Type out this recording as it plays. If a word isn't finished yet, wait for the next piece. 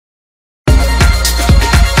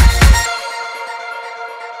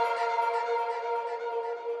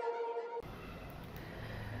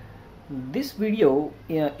This video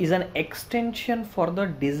is an extension for the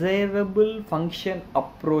desirable function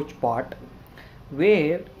approach part,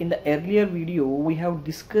 where in the earlier video we have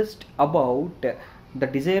discussed about the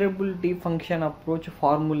desirability function approach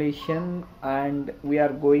formulation, and we are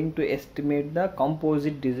going to estimate the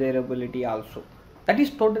composite desirability also. That is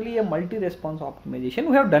totally a multi-response optimization.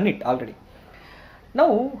 We have done it already.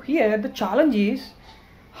 Now here the challenge is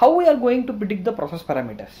how we are going to predict the process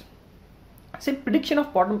parameters. See, prediction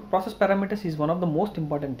of process parameters is one of the most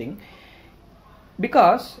important thing,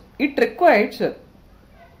 because it requires,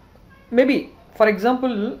 maybe for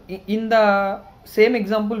example in the same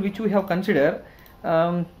example which we have considered,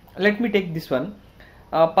 let me take this one,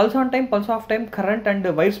 pulse on time, pulse off time, current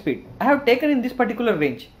and wire speed. I have taken in this particular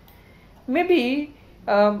range. Maybe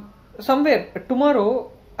somewhere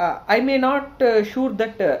tomorrow I may not sure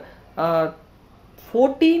that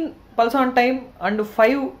 14 pulse on time and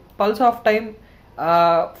 5 pulse off time,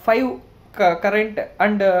 5 current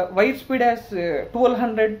and wire speed as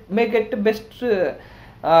 1200 may get best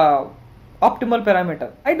optimal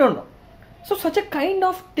parameter. I don't know. So such a kind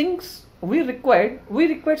of things we required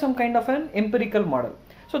some kind of an empirical model.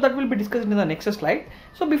 So that will be discussed in the next slide.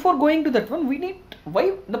 So before going to that one, we need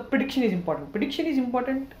why the prediction is important. Prediction is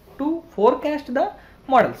important to forecast the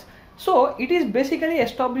models. So it is basically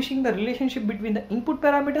establishing the relationship between the input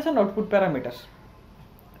parameters and output parameters.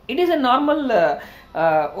 It is a normal,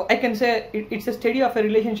 I can say it's a study of a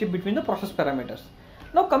relationship between the process parameters.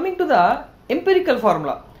 Now coming to the empirical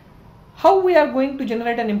formula, how we are going to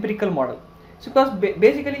generate an empirical model. So because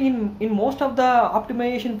basically in most of the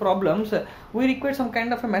optimization problems, we require some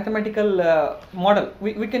kind of a mathematical model.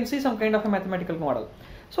 We can see some kind of a mathematical model.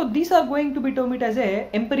 So these are going to be termed as a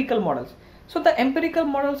empirical models. So the empirical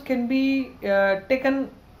models can be taken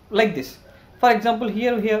like this. For example,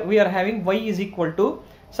 here we are having y is equal to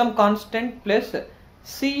some constant plus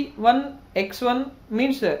c1 x1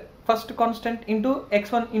 means first constant into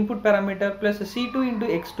x1 input parameter plus c2 into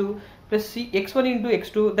x2 plus x1 into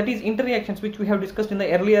x2, that is interactions which we have discussed in the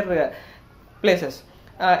earlier places,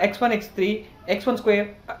 x1 x3 x1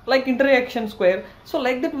 square, like interaction square. So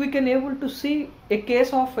like that we can able to see a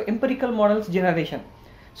case of empirical models generation.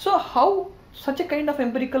 So how such a kind of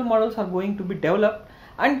empirical models are going to be developed,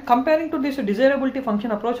 and comparing to this desirability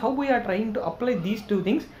function approach, how we are trying to apply these two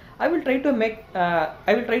things, I will try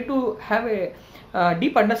to have a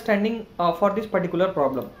deep understanding for this particular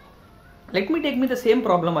problem. Let me take the same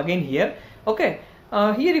problem again here. Okay,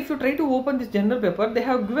 here if you try to open this general paper, they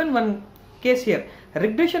have given one case here,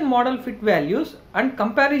 regression model fit values and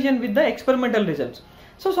comparison with the experimental results.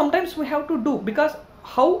 So sometimes we have to do, because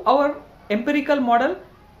how our empirical model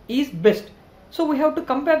is best, so we have to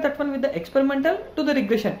compare that one with the experimental to the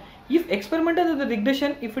regression. If experimental to the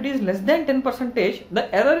regression, if it is less than 10%,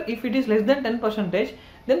 the error if it is less than 10%,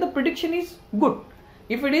 then the prediction is good.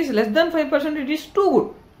 If it is less than 5%, it is too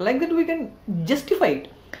good. Like that we can justify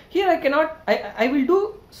it. Here I cannot, I will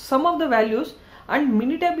do some of the values, and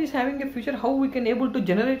Minitab is having a feature how we can able to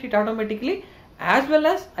generate it automatically, as well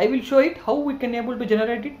as I will show it how we can able to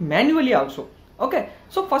generate it manually also. Okay,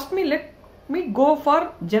 so first let me go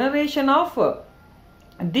for generation of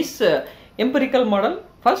this empirical model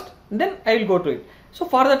first, then I will go to it. So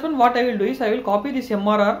for that one, what I will do is I will copy this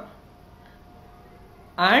MRR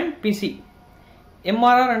and PC,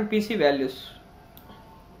 MRR and PC values.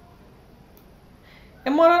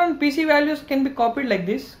 MRR and PC values can be copied like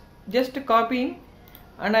this, just copying,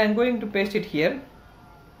 and I am going to paste it here.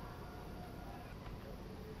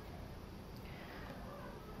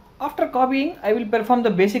 After copying, I will perform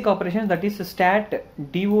the basic operations, that is stat,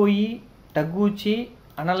 DOE, Taguchi,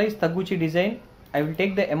 analyze Taguchi design. I will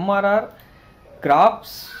take the MRR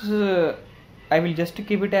graphs, I will just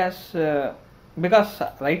keep it as, because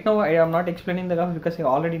right now I am not explaining the graphs because I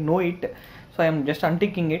already know it, so I am just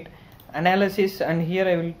unticking it. Analysis, and here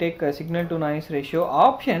I will take a signal to noise ratio.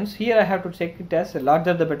 Options, here I have to check it as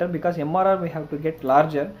larger the better, because MRR we have to get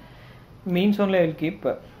larger. Means only I will keep.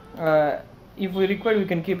 If we require, we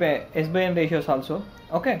can keep a S/N ratios also.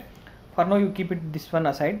 Okay, for now you keep it this one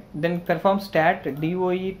aside. Then perform stat,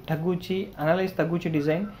 DOE, Taguchi, analyze Taguchi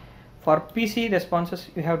design. For PC responses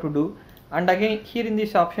you have to do, and again here in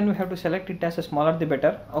this option we have to select it as a smaller the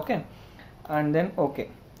better. Okay, and then okay.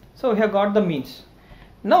 So we have got the means.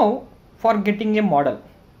 Now for getting a model,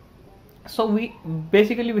 so we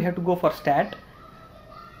basically we have to go for stat,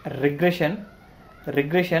 regression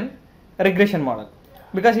model,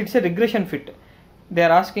 because it's a regression fit. They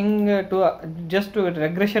are asking to just to a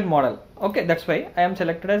regression model. Okay, that's why I am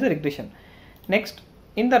selected as a regression. Next,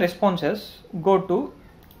 in the responses, go to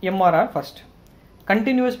MRR first.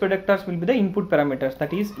 Continuous predictors will be the input parameters,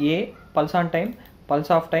 that is A, pulse on time,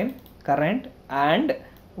 pulse off time, current and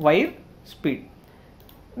wire speed.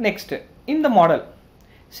 Next, in the model,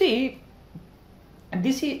 see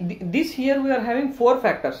this here we are having 4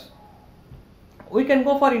 factors. We can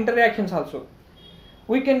go for interactions also.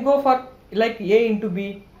 We can go for like A into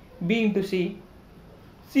B, B into C,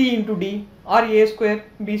 C into D, or A square,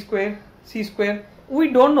 B square, C square.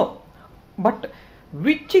 We don't know, but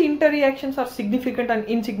which interactions are significant and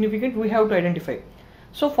insignificant we have to identify.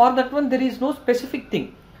 So for that one there is no specific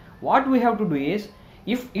thing. What we have to do is,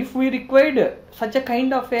 if we required such a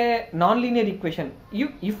kind of a non-linear equation,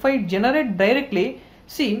 if I generate directly,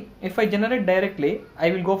 see, if I generate directly,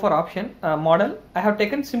 I will go for option model. I have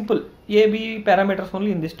taken simple A, B parameters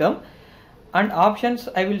only in this term, and options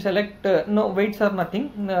I will select no weights or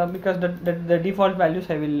nothing because the default values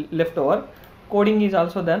I will left over. Coding is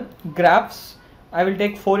also done. Graphs, I will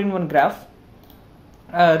take 4-in-1 graph.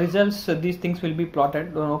 Results, these things will be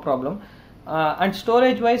plotted, no problem. And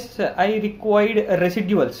storage wise, I required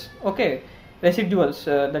residuals. Okay, residuals,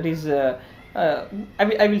 that is I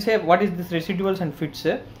will say what is this residuals and fits.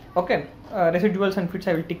 Okay, residuals and fits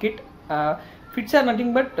I will tick it. Fits are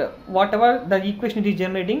nothing but whatever the equation it is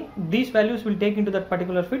generating, these values will take into that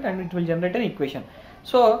particular fit and it will generate an equation.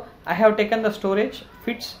 So I have taken the storage,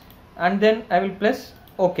 fits, and then I will press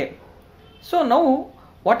OK. So now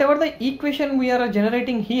whatever the equation we are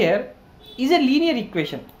generating here is a linear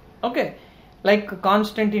equation. Okay, like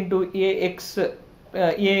constant into ax, a,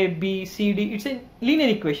 b, c, d, it's a linear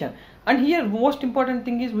equation. And here most important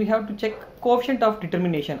thing is we have to check coefficient of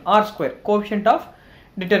determination, r square, coefficient of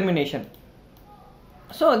determination.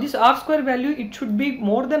 So this r square value, it should be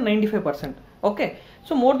more than 95%. Okay,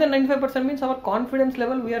 so more than 95% means our confidence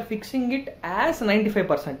level we are fixing it as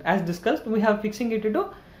 95%. As discussed, we have fixing it to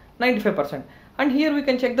 95%. And here we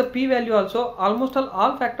can check the p value also. Almost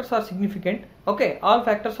all factors are significant. Okay, all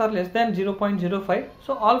factors are less than 0.05.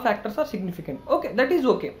 So all factors are significant. Okay, that is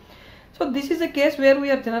okay. So this is a case where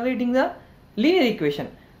we are generating the linear equation.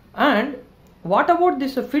 And what about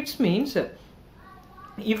this fits means,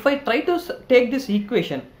 if I try to take this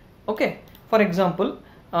equation, okay, for example,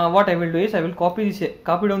 what I will do is I will copy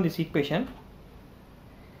down this equation.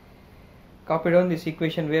 Copy down this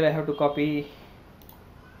equation where I have to copy.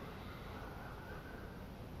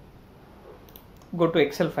 Go to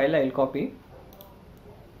Excel file, I will copy,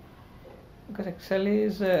 because Excel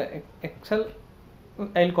is Excel.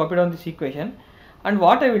 I will copy down this equation, and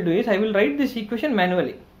what I will do is I will write this equation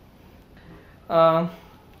manually,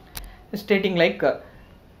 stating like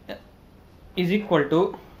is equal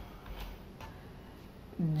to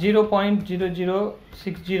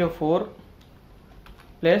 0.00604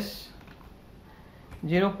 plus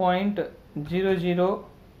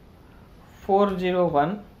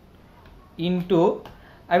 0.00401 into,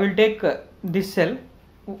 I will take this cell,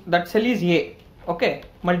 that cell is A, okay,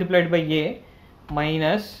 multiplied by A,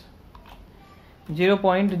 minus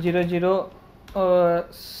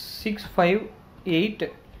 0.00658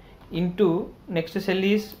 into next cell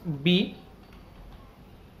is B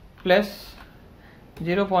plus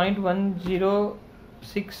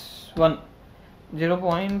 0.1061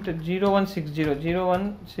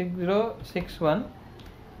 0.0160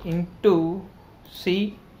 into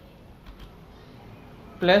C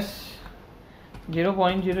plus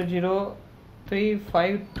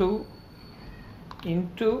 0.00352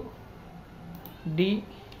 into D,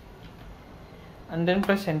 and then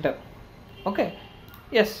press enter. Okay,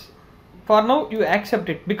 yes, for now you accept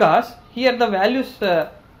it because here the values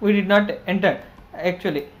we did not enter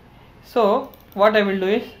actually. So what I will do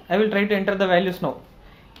is I will try to enter the values now.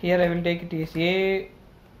 Here I will take it as A,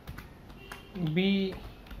 B,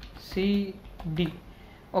 C, D.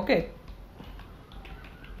 Okay,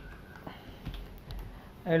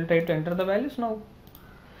 I will try to enter the values now.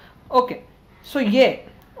 Okay, so A,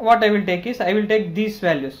 what I will take is I will take these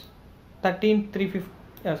values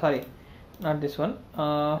 13,350, sorry, not this one,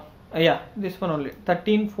 yeah, this one only,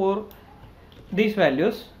 13,4, these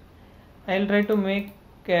values. I will try to make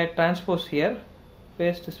a transpose here,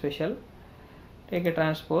 paste special, take a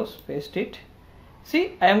transpose, paste it.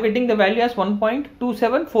 See, I am getting the value as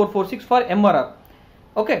 1.27446 for MRR.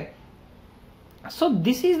 Okay, so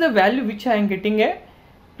this is the value which I am getting a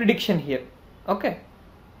prediction here. Okay,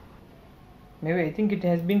 maybe I think it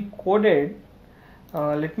has been coded.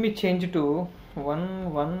 Let me change to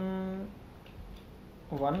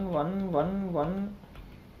 11111.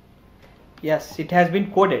 Yes, it has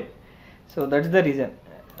been coded, so that's the reason.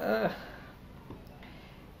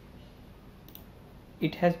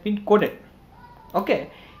 It has been coded. Okay,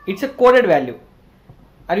 it's a coded value.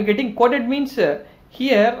 Are you getting? Coded means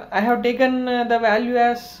here I have taken the value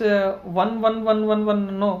as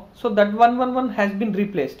 11111. No, so that 111 has been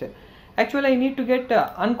replaced. Actually I need to get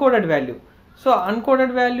uncoded value. So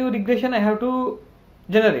uncoded value regression I have to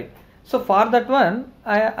generate. So for that one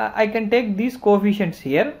I can take these coefficients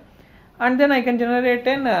here, and then I can generate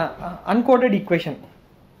an uncoded equation.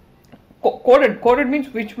 Coded means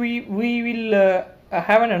which we will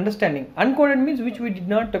have an understanding. Uncoded means which we did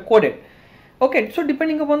not code it. Okay, so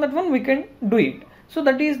depending upon that one we can do it. So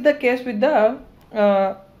that is the case with the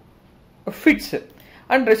fits.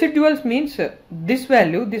 And residuals means this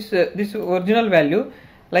value, this original value,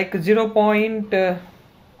 like 0.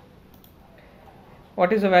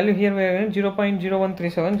 What is the value here?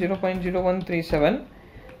 0.0137, 0.0137,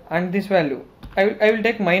 and this value I will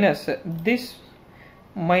take minus this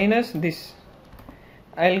minus this.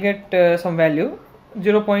 I will get some value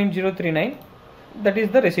 0.039. That is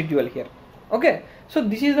the residual here. Okay, so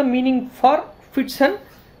this is the meaning for fits and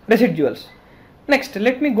residuals. Next,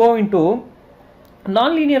 let me go into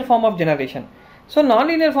non-linear form of generation. So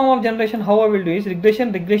non-linear form of generation, how I will do is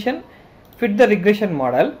regression, fit the regression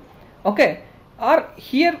model. Okay, or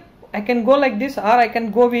here I can go like this, or I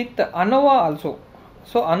can go with ANOVA also.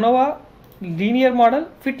 So ANOVA linear model,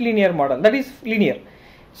 fit linear model, that is linear.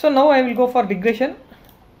 So now I will go for regression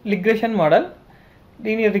model,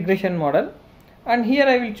 linear regression model, and here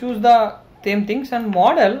I will choose the same things. And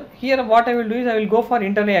model, here what I will do is I will go for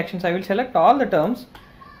interactions. I will select all the terms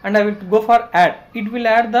and I will go for add. It will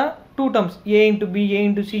add the two terms, A into B, A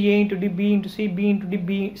into C, A into D, B into C, B into D,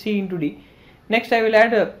 B, C into D. Next I will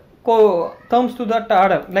add terms to that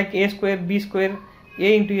order, like A square, B square,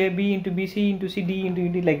 A into A, B into B, C into C, D into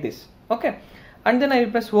D, like this. Okay, and then I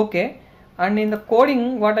will press OK. And in the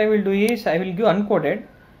coding, what I will do is I will give uncoded.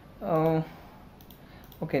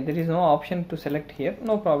 Okay, there is no option to select here,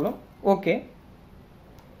 no problem. Okay,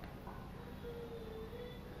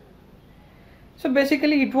 so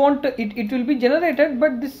basically it won't, it will be generated,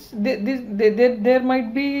 but there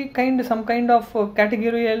might be some kind of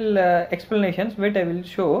categorical explanations which I will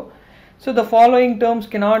show. So the following terms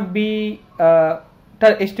cannot be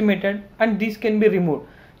estimated, and these can be removed.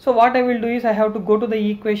 So what I will do is I have to go to the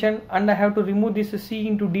equation and I have to remove this C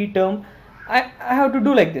into D term. I have to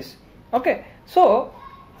do like this. Okay, so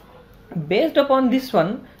based upon this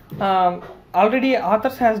one, already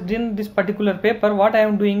authors has done this particular paper. What I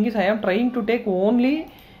am doing is I am trying to take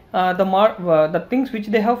only the things which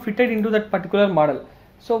they have fitted into that particular model.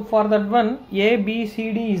 So for that one, A, B,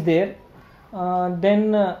 C, D is there,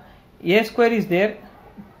 then A square is there,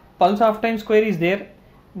 pulse of time square is there,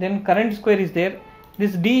 then current square is there.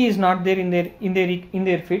 This D is not there in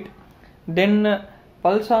their fit. Then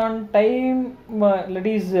pulse on time, that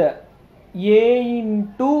is A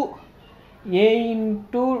into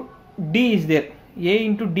D is there. A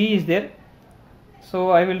into D is there. So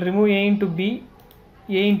I will remove A into B,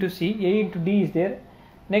 A into C, A into D is there.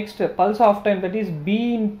 Next pulse of time, that is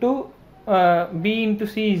B into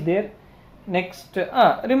C is there. Next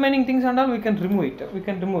remaining things and all we can remove it. We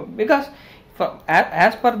can remove, because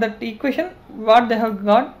as per that equation what they have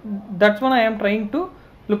got, that's one I am trying to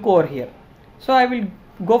look over here. So I will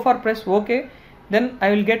go for press OK. Then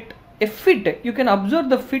I will get a fit. You can observe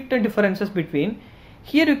the fit differences between.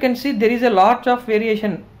 Here you can see there is a lot of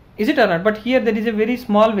variation, is it or not? But here there is a very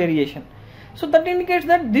small variation. So that indicates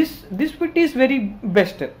that this fit is very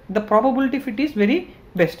best. The probability fit is very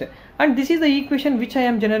best. And this is the equation which I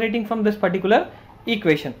am generating from this particular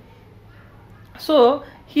equation. So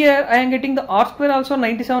here I am getting the R square also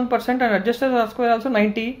 97% and adjusted R square also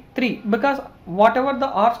 93, because whatever the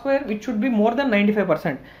R square, it should be more than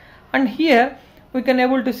 95%. And here we can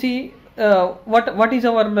able to see what is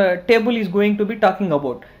our table is going to be talking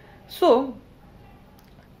about. So,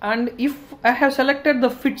 and if I have selected the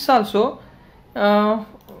fits also, I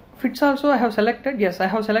have selected, yes, I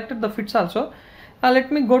have selected the fits also.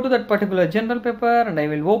 Let me go to that particular journal paper and I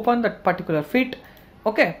will open that particular fit.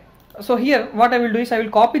 Okay, so here what I will do is I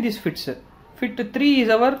will copy these fits. Fit 3 is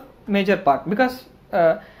our major part, because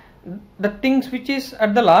the things which is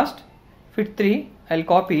at the last, fit 3, I will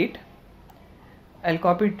copy it. I will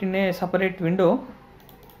copy it in a separate window.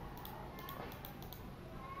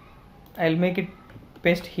 I will make it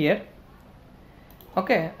paste here.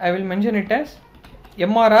 Okay, I will mention it as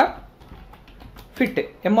MRR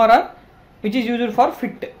fit, MRR, which is used for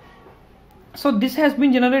fit. So this has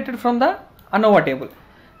been generated from the ANOVA table.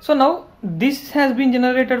 So now this has been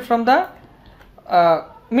generated from the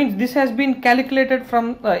means this has been calculated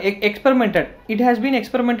from experimented. It has been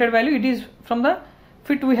experimented value. It is from the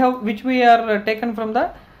fit we have, which we are taken from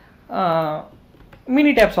the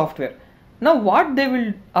Minitab software. Now what they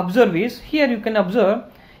will observe is, here you can observe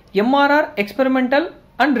MRR experimental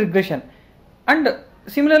and regression, and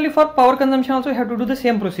similarly for power consumption also we have to do the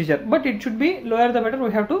same procedure, but it should be lower the better.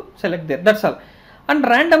 We have to select there, that's all. And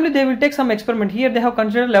randomly they will take some experiment. Here they have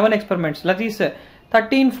considered 11 experiments, that is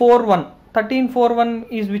 1341. 1341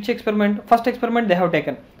 is which experiment? First experiment they have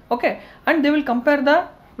taken, okay, and they will compare the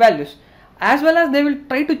values, as well as they will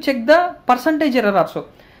try to check the percentage error also.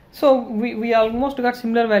 So we almost got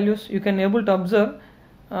similar values. You can able to observe,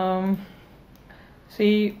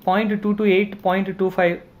 see 0.228,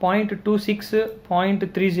 0.25, 0.26,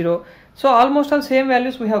 0.30. So almost all same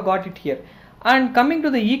values we have got it here. And coming to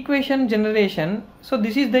the equation generation, so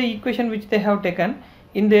this is the equation which they have taken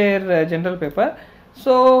in their general paper.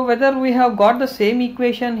 So whether we have got the same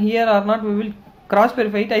equation here or not, we will cross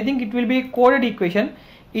verify it. I think it will be a coded equation.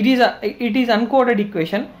 It is uncoded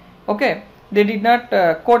equation, okay. They did not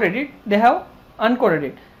coded it, they have uncoded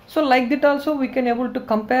it. So like that also we can able to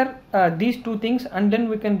compare these two things, and then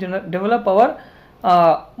we can develop our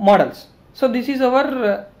models. So this is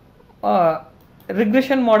our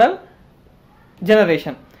regression model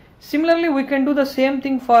generation. Similarly we can do the same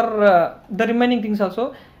thing for the remaining things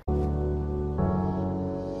also.